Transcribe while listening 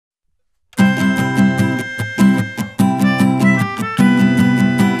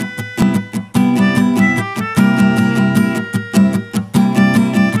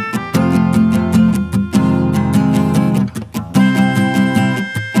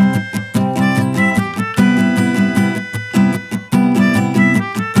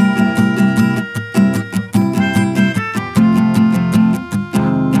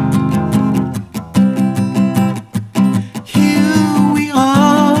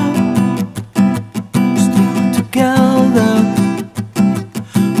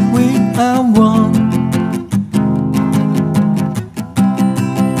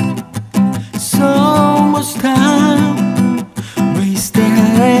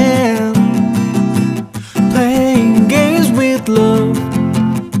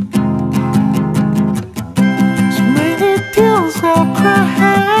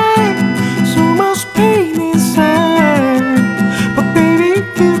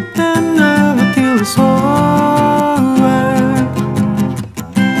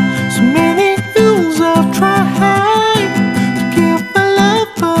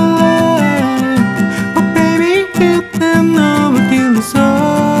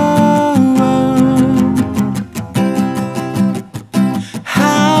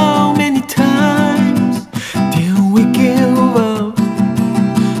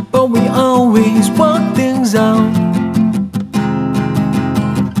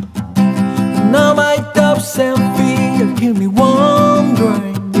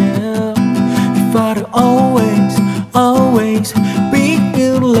makes big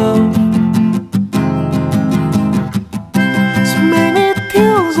in love. So many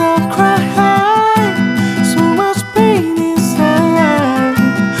tears I've cried, so much pain inside,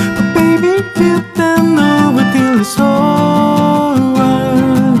 but baby, you don't know until it's over.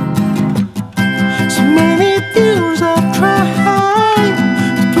 So many tears I've tried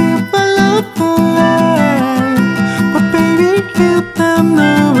to keep our love alive, but baby, you don't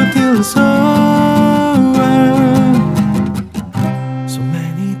know until it's over. So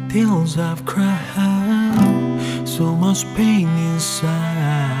many tears I've cried, so much pain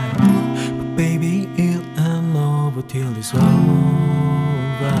inside, but baby, it ain't over till it's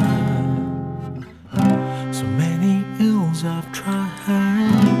over. So many ills I've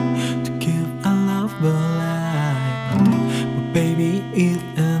tried to keep our love alive, but baby, it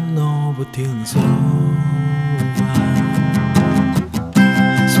ain't over till it's over.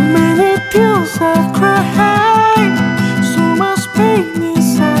 So many tears I've cried, so much pain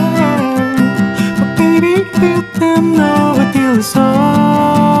inside, but baby, it ain't over till it's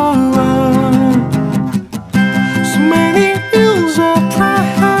over. So many ills I've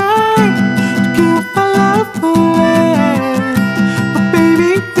tried to keep our love alive, but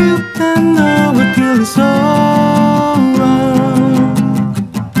baby, it ain't over till it's over.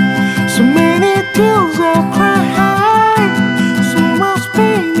 So many tears I've cried, so much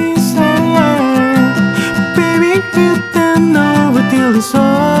pain inside, but baby, it ain't over till it's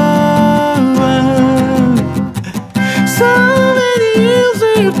over. So many years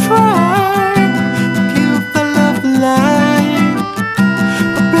you've tried to keep the love alive,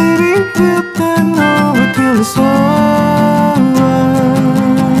 but baby, it ain't over till it's over.